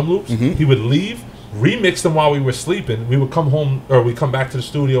all the drum loops. He would leave, remix them while we were sleeping. We would come home, or we come back to the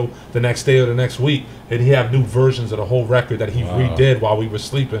studio the next day or the next week, and he'd have new versions of the whole record that he redid while we were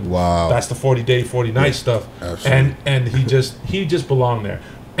sleeping. Wow. That's the 40 day, 40 night stuff. Absolutely. And he just belonged there.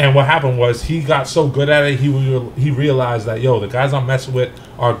 And what happened was he got so good at it, he realized that, yo, the guys I'm messing with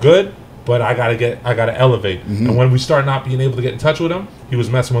are good, but I gotta elevate. And when we start not being able to get in touch with him, he was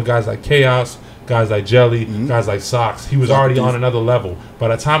messing with guys like Chaos, guys like Jelly, guys like Socks. He was already on another level. By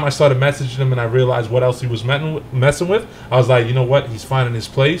the time I started messaging him and I realized what else he was messing with, I was like, you know what? He's finding his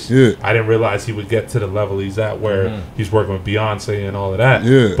place. I didn't realize he would get to the level he's at where he's working with Beyonce and all of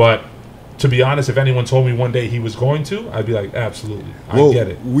that. But to be honest, if anyone told me one day he was going to, I'd be like, absolutely. I get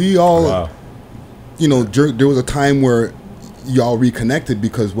it. We all, you know, there was a time where y'all reconnected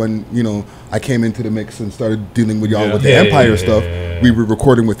because when, you know, I came into the mix and started dealing with y'all with the Empire stuff, we were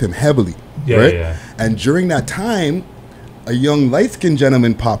recording with him heavily. Right? And during that time, a young light-skinned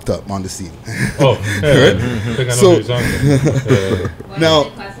gentleman popped up on the scene. Oh, I think I know who he's on.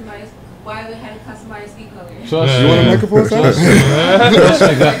 Now, why we had to customize skin color? Trust you want a microphone?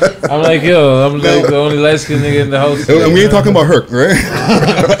 I'm like, yo, I'm like the only light skinned nigga in the house. And we ain't talking about Herc, right?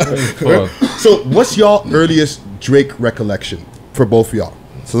 Fuck. So, what's y'all earliest Drake recollection for both of y'all?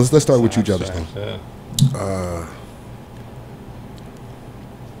 So let's start with you, Jellestone.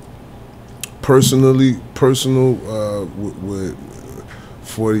 Personal with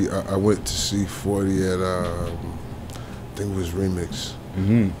 40. I went to see 40 at I think it was Remix.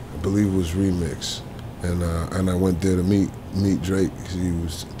 I believe it was Remix, and I went there to meet Drake. He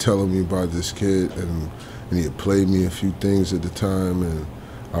was telling me about this kid, and he had played me a few things at the time, and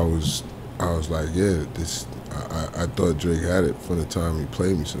I was like, yeah, this. I thought Drake had it from the time he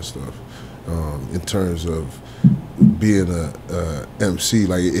played me some stuff. In terms of being a MC,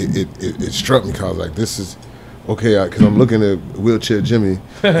 like it struck me because I was like, this is okay, because I'm looking at Wheelchair Jimmy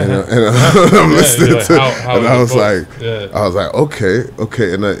and I'm listening to, and I was like,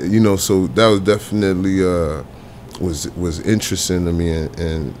 okay, and so that was definitely was interesting to me,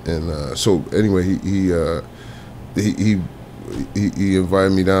 and so anyway, he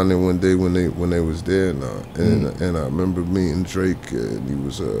invited me down there one day when they was there, and I remember meeting Drake, and he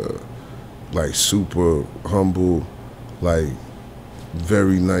was like super humble, like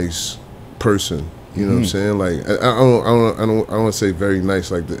very nice person. You know what I'm saying? Like I don't want to say very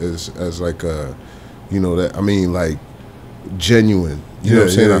nice like as like that. I mean like genuine. You know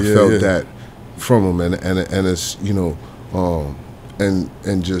what I'm saying? I felt that from him, and it's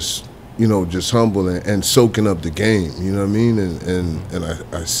and just just humble and soaking up the game. You know what I mean? And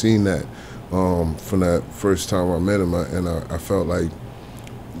I seen that from that first time I met him, and I felt like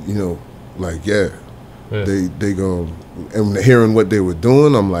they go, and hearing what they were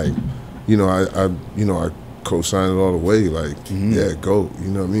doing, I'm like. I co-signed it all the way, like, yeah, go, you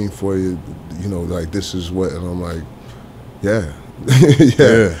know what I mean, for you, like, this is what, and I'm like, yeah,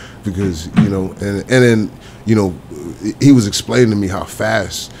 yeah, because, and then, he was explaining to me how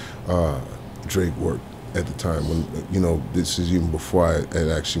fast Drake worked at the time when, this is even before I had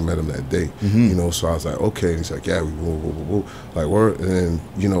actually met him that day, so I was like, okay, and he's like, yeah, we like, word, and then,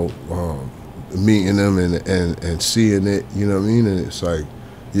 meeting them and seeing it, you know what I mean, and it's like,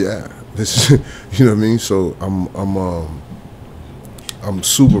 yeah. This, you know what I mean. So I'm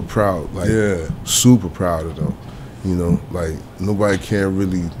super proud, like super proud of them. Like nobody can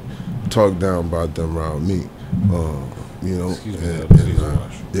really talk down about them around me.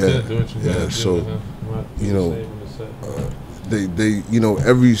 So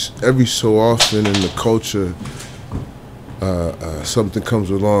every so often in the culture, something comes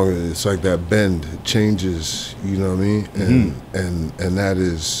along, and it's like that bend, it changes, you know what I mean, and that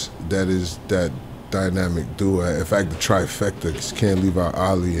is that dynamic duo. In fact, the trifecta, can't leave out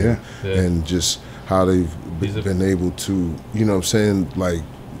Ali and just how they've been able to, you know what I'm saying, like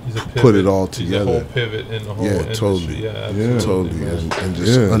put it all together. He's a whole pivot in the whole industry. Totally, and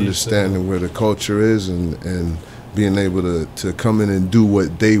just understanding where the culture is and being able to come in and do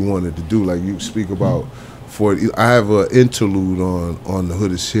what they wanted to do. Like you speak about. I have an interlude on the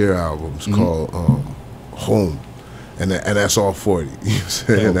Hood Is Here album. It's called Home, and that's all 40. You know what I'm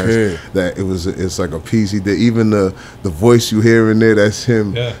saying? Okay. It's like a piece he did. Even the voice you hear in there, that's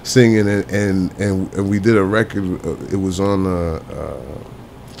him singing, and we did a record. It was on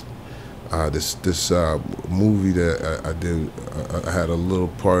this movie that I did. I had a little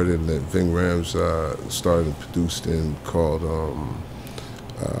part in that Ving Rhames started and produced in called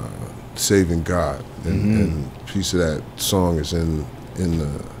Saving God, and a piece of that song is in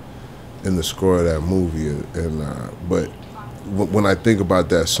the score of that movie, and but when I think about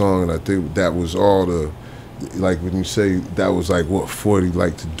that song, and I think that was all the, like when you say that was like what 40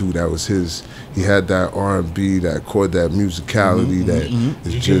 liked to do, that was his. He had that R&B, that chord, that musicality that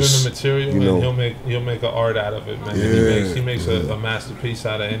is you just, give him the material, and he'll make an art out of it, man. He makes a masterpiece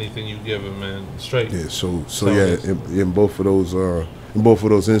out of anything you give him, man. Straight. Yeah. So in both of those. In both of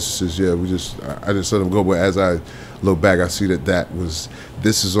those instances, I just let them go. But as I look back, I see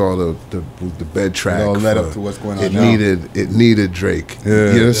this is all the bed track. It all led up to what's going on now. It needed Drake. You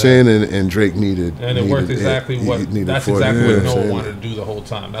know what I'm saying? And Drake needed. And it worked exactly what Noah wanted to do the whole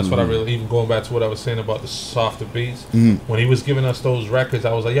time. That's what I really, even going back to what I was saying about the softer beats. When he was giving us those records,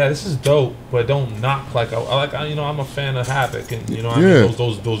 I was like, yeah, this is dope, but don't knock like I'm a fan of Havoc, and I mean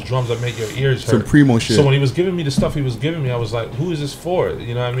those drums that make your ears hurt. Some primo shit. So when he was giving me the stuff he was giving me, I was like, who is this for?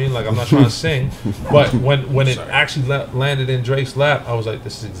 You know what I mean? Like, I'm not trying to sing, but when it actually landed in Drake's lap, I was like,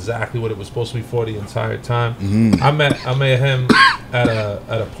 this is exactly what it was supposed to be for the entire time. I met him at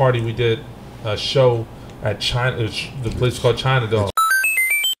a party. We did a show at China. The place called China Dome.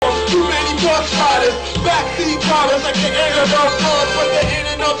 Too many bus riders, backseat drivers, like the end of the floor, but the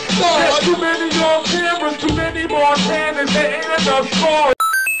end of the floor. Too many on cameras, too many more cannons, the end of the floor.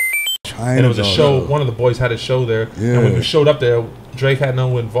 I and it was a know. show. One of the boys had a show there, and when we showed up there, Drake had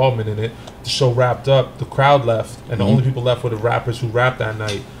no involvement in it. The show wrapped up, the crowd left, and the only people left were the rappers who rapped that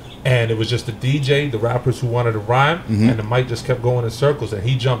night. And it was just the DJ, the rappers who wanted to rhyme, and the mic just kept going in circles. And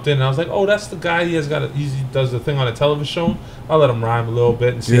he jumped in, and I was like, "Oh, that's the guy. He does the thing on a television show. I'll let him rhyme a little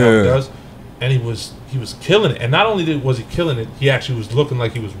bit and see how he does." And he was killing it. And not only was he killing it, he actually was looking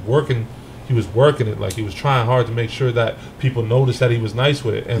like he was working. He was working it, like he was trying hard to make sure that people noticed that he was nice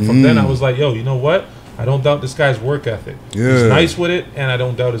with it. And from then, I was like, "Yo, you know what? I don't doubt this guy's work ethic. He's nice with it, and I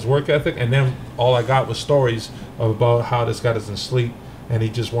don't doubt his work ethic." And then all I got was stories about how this guy doesn't sleep. And he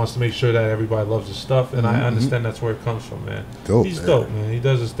just wants to make sure that everybody loves his stuff, and I understand that's where it comes from, man. He's dope, man. He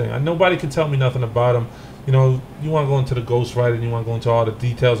does his thing. Nobody can tell me nothing about him. You know, you want to go into the ghostwriting, you want to go into all the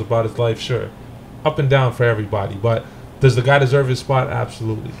details about his life, sure. Up and down for everybody, but does the guy deserve his spot?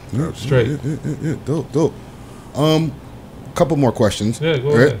 Absolutely. Straight. Yeah. Dope. Couple more questions. Yeah,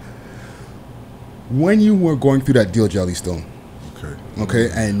 go ahead. When you were going through that deal, Jellestone, okay,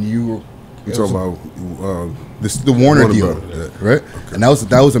 and you were talking about the Warner deal, right? Okay. And that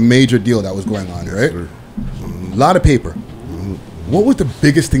was a major deal that was going on, right? A lot of paper. What was the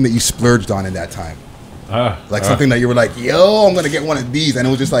biggest thing that you splurged on in that time? Like something that you were like, "Yo, I'm gonna get one of these," and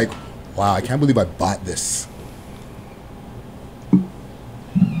it was just like, "Wow, I can't believe I bought this."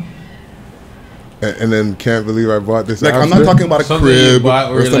 And then can't believe I bought this. Like, after? I'm not talking about a Something crib you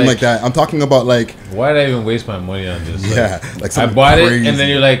bought or where something you're like that. I'm talking about like, Why did I even waste my money on this? like I something bought crazy. it, and then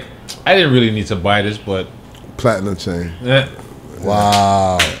you're like, I didn't really need to buy this, but Platinum chain.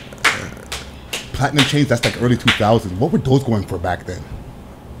 Wow. Platinum chains, that's like early 2000s. What were those going for back then?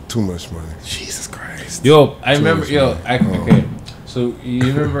 Too much money. Jesus Christ. Yo, I remember. Okay. So you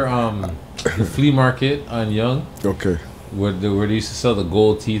remember the flea market on Young, Okay. where they used to sell the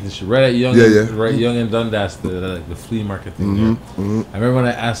gold teeth and shit, right at Young, right Young and Dundas, the flea market thing. I remember when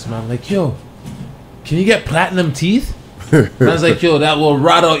I asked him, I'm like, "Yo, can you get platinum teeth?" And I was like, "Yo, that will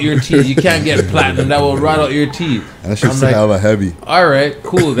rot out your teeth. You can't get platinum. That will rot out your teeth." And that shit's I'm like, hella heavy. all right,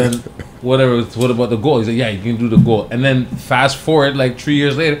 cool. Then whatever. What about the gold? He's like, "Yeah, you can do the gold." And then fast forward like 3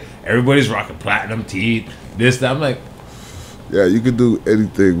 years later, everybody's rocking platinum teeth. This, that. I'm like, yeah, you could do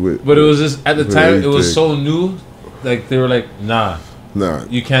anything with. but it was just at the with time it was anything. so new. Like they were like, "Nah,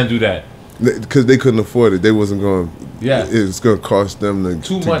 you can't do that." Because they couldn't afford it. They wasn't going. Yeah, it's going to cost them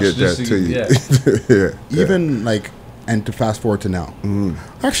to much get just that to to you. get- Even like, and to fast forward to now.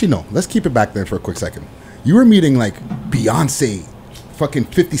 Actually, no. Let's keep it back then for a quick second. You were meeting like Beyonce, fucking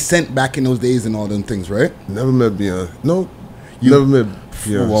 50 Cent back in those days and all them things, right? Never met Beyonce. No, never met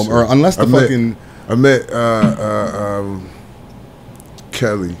Beyonce. Well, or unless the I met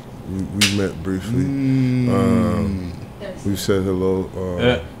Kelly. We met briefly. We said hello.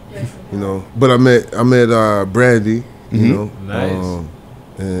 You know, but I met Brandy. You know, nice.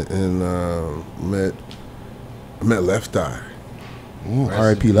 And met Left Eye.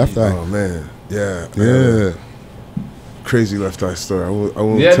 R.I.P. Left Eye. Oh man, yeah. Yeah. Crazy Left Eye story. I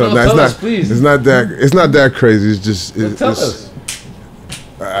won't Yeah, tell. no, Nah, tell it's us, not, please. It's not that crazy. It's just Tell us.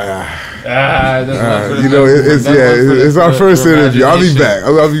 you know, it's our first interview. I'll be back.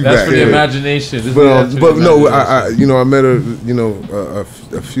 I'll be That's back. for the imagination. This But is for the no, imagination. I met her,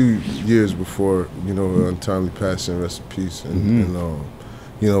 a few years before, her untimely passing, rest in peace, and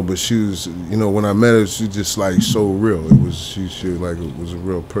but she was, when I met her, she just like so real. It was she like it was a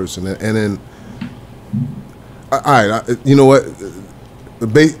real person, and then, all right, you know what?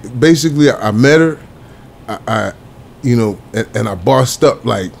 Basically, I met her, and I bossed up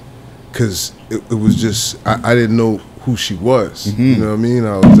like, cause it was just I didn't know who she was. You know what I mean?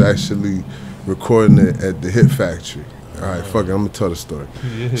 I was actually recording it at the Hit Factory. All right, fuck it, I'm gonna tell the story.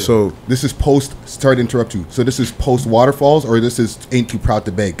 Yeah. So This is post. Sorry to interrupt you. So this is post Waterfalls, or this is Ain't Too Proud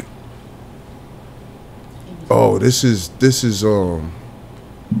to Beg. oh, this is this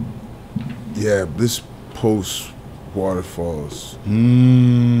post Waterfalls. We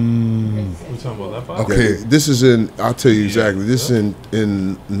talking about that part? Okay. This is I'll tell you exactly. This is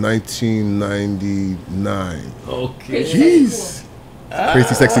in 1999. Okay. Jeez.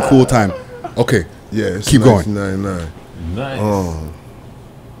 Crazy, sexy, cool time. Okay. Yeah, it's Keep going. 1999. Nice.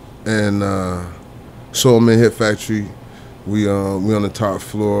 And so I'm in Hit Factory. We on the top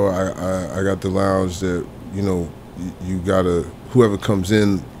floor. I got the lounge that you gotta, whoever comes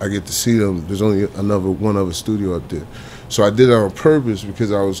in, I get to see them. There's only one other studio up there, so I did it on purpose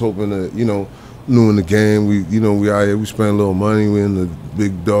because I was hoping to new in the game. We out here, we spend a little money. We in the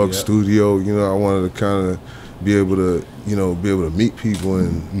big dog studio. I wanted to kind of be able to meet people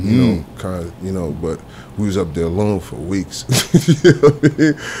and but we was up there alone for weeks. You know what I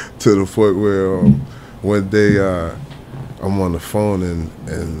mean? To the point where one day I'm on the phone and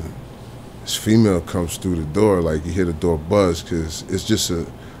this female comes through the door, like you hear the door buzz, because it's just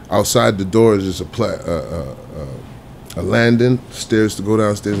outside the door is just a landing, stairs to go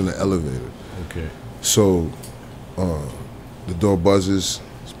downstairs, and an elevator. Okay. So the door buzzes,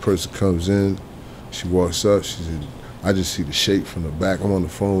 this person comes in, she walks up, she said, I just see the shape from the back. I'm on the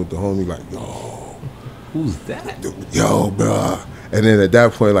phone with the homie, like, yo. Who's that? Yo, bro. And then at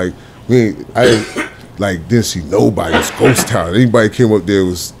that point, like, I didn't see nobody. It's ghost town. Anybody came up there, it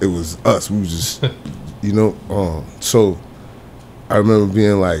was us. We was just, you know. So I remember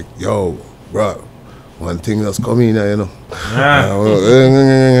being like, yo, bro, one thing else come in there, you know.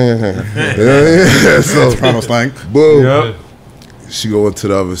 So Toronto slang. Boom. Yep. She go into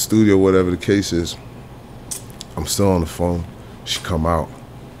the other studio, whatever the case is. I'm still on the phone. She come out.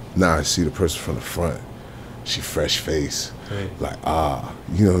 Now I see the person from the front. She fresh face. Like,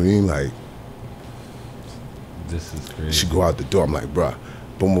 you know what I mean? Like, this is crazy. she go out the door. I'm like, bruh,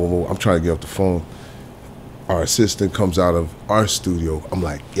 boom, boom, boom. I'm trying to get off the phone. Our assistant comes out of our studio. I'm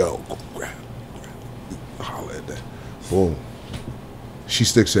like, yo, go grab. Holler at that. Boom. She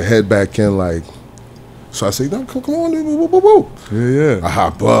sticks her head back in like, so I say, no, come on, boo, boo, boo. Yeah. I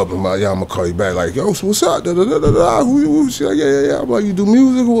hop up. I'm like, yeah, I'm gonna call you back. Like, yo, so what's up? Da, da, da, da, da. She like, yeah. I'm like, you do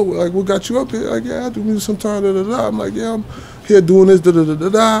music? What got you up here? Like, yeah, I do music sometimes. Da, da, da. I'm like, yeah, I'm here doing this. Da, da, da, da,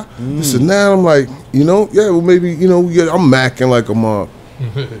 da. This and that. I'm like, you know, yeah, well, maybe, you know, I'm macking like a mom.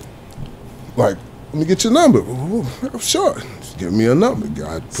 Like, let me get your number. Sure. Just give me a number.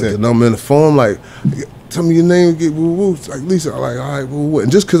 I put the number in the phone. Like, tell me your name. Get woo. Like Lisa. I'm like, all right, woo. And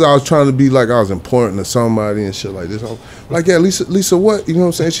just because I was trying to be like I was important to somebody and shit like this, I'm like, yeah, Lisa, what? You know what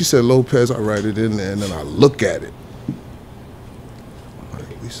I'm saying? She said Lopez. I write it in there, and then I look at it. I'm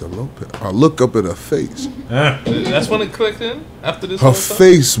like, Lisa Lopez. I look up at her face. That's when it clicked in. After this, Her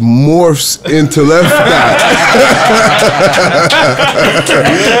face morphs into left eye.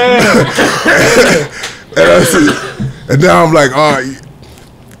 And now I'm like, all right,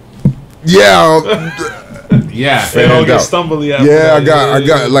 Yeah. They don't get stumbly after yeah, that. I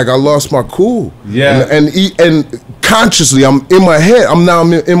got like I lost my cool. Yeah. And consciously I'm in my head. I'm now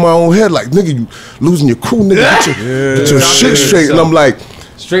in my own head like, nigga, you losing your cool, nigga. Get your shit straight. And I'm like,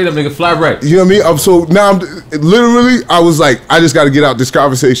 straight up, nigga, fly right. you know what I mean? So now literally I was like, I just got to get out this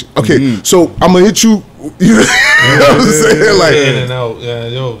conversation. Okay, so I'm gonna hit you. You know what I'm saying? Like, in and out. Yeah,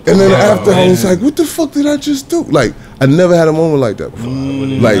 yo. and then after I was like, what the fuck did I just do? Like, I never had a moment like that before.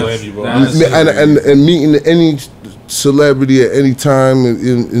 Like, and meeting any celebrity at any time,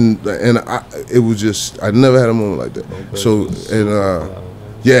 it was just, I never had a moment like that. So, and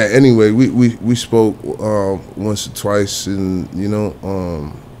yeah, anyway, we spoke once or twice, and you know,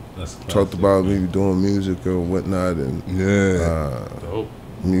 talked about maybe doing music or whatnot, and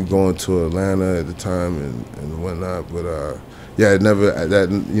me going to Atlanta at the time and whatnot, but yeah, it never it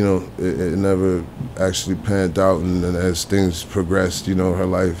never actually panned out, and then as things progressed, you know, her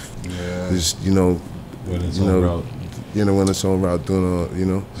life is When it's on route doing you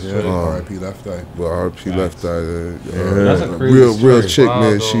know. R.I.P. Left Eye. Well, R.I.P. Left Eye. That's a crazy real story. chick, Wow,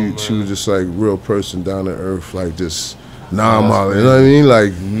 man. though, She was just like real person, down to earth, like just normal. You know what I mean?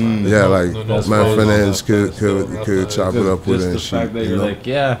 Like like my friends could chop it up with Just her. the And she, fact that you you're know? like,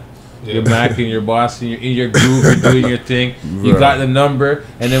 you're macking your boss, and you're in your groove, you're doing your thing. You got the number,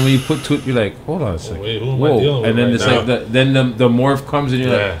 and then when you put to it, you're like, hold on a second. Wait, who am I dealing with and then right it's now? like the morph comes, and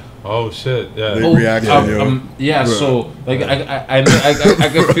you're like, oh shit, yeah. Big reaction, so like I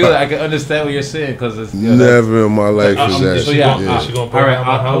can feel it. I can understand what you're saying, because it's Never in my life is that. Is So she yeah, gonna, is she gonna burn all right, down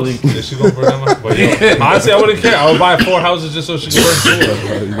my I'll house? Is she gonna burn down my but, yo, honestly, I wouldn't care. I would buy 4 houses just so she can burn 2 of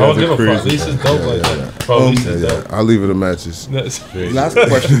them. I don't give a fuck. Lisa's dope like that. Bro, Lisa's dope. I'll leave it to matches. Last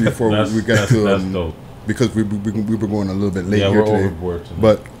question before we get to that's dope. because we were going a little bit late Yeah, here we're today, overboard tonight.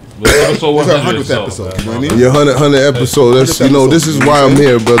 but Episode it's our 100. 100th episode. You know what I mean? Your 100 episode. That's this is why I'm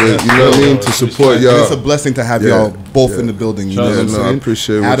here, brother. You know what I mean? To support And y'all. it's a blessing to have y'all both in the building. You know what I'm no, I saying?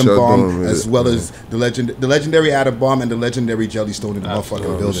 appreciate what Adam y'all Bomb, doing, man. as well as the legendary Adam Bomb and the legendary Jellestone in the motherfucking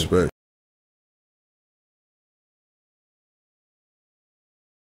building. Respect.